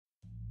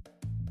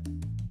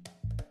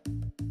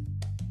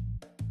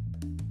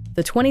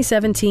the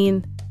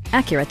 2017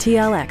 Acura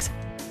TLX.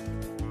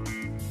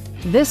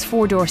 This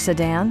four-door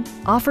sedan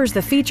offers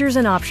the features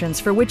and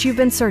options for which you've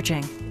been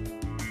searching.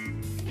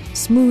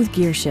 Smooth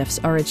gear shifts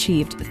are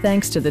achieved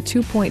thanks to the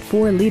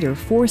 2.4-liter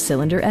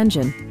four-cylinder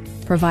engine,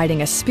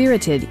 providing a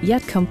spirited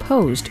yet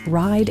composed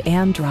ride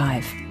and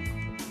drive.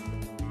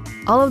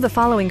 All of the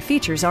following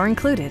features are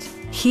included: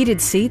 heated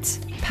seats,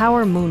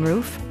 power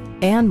moonroof,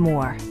 and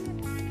more.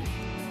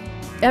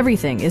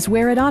 Everything is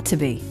where it ought to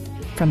be,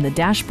 from the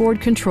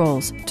dashboard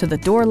controls to the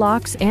door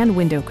locks and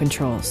window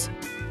controls.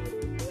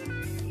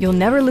 You'll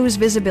never lose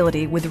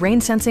visibility with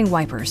rain-sensing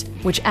wipers,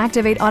 which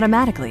activate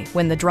automatically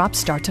when the drops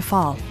start to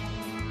fall.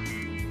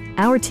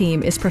 Our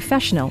team is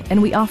professional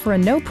and we offer a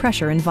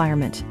no-pressure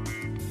environment.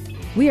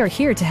 We are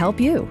here to help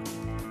you.